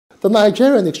The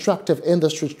Nigerian Extractive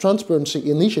Industry Transparency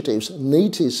Initiatives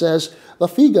 (NEITI) says the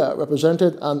figure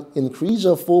represented an increase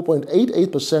of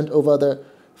 4.88% over the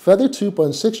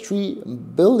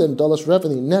 $32.63 billion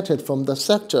revenue netted from the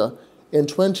sector in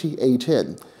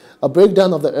 2018. A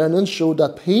breakdown of the earnings showed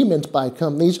that payment by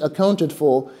companies accounted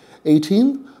for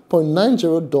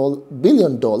 $18.90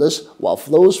 billion, while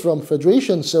flows from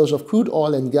Federation sales of crude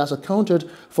oil and gas accounted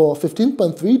for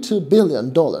 $15.32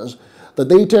 billion. The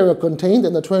data are contained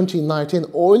in the 2019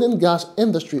 Oil and Gas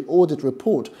Industry Audit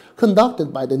Report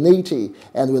conducted by the NEITI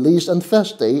and released on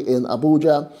Thursday in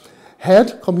Abuja.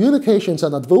 Head Communications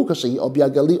and Advocacy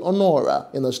Obiageli Honora,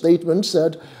 in a statement,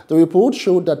 said the report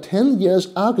showed that 10 years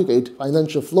aggregate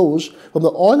financial flows from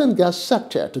the oil and gas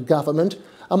sector to government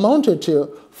amounted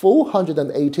to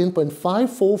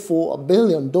 $418.544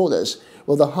 billion,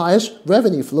 with the highest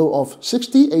revenue flow of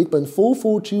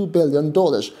 $68.442 billion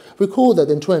recorded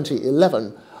in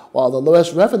 2011, while the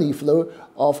lowest revenue flow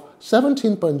of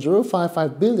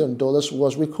 $17.055 billion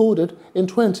was recorded in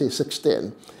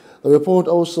 2016. The report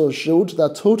also showed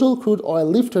that total crude oil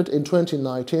lifted in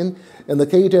 2019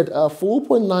 indicated a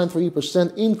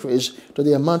 4.93% increase to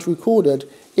the amount recorded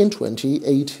in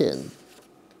 2018.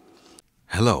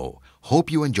 Hello, hope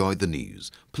you enjoyed the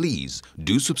news. Please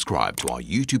do subscribe to our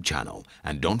YouTube channel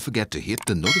and don't forget to hit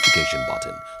the notification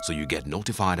button so you get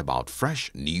notified about fresh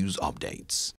news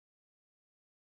updates.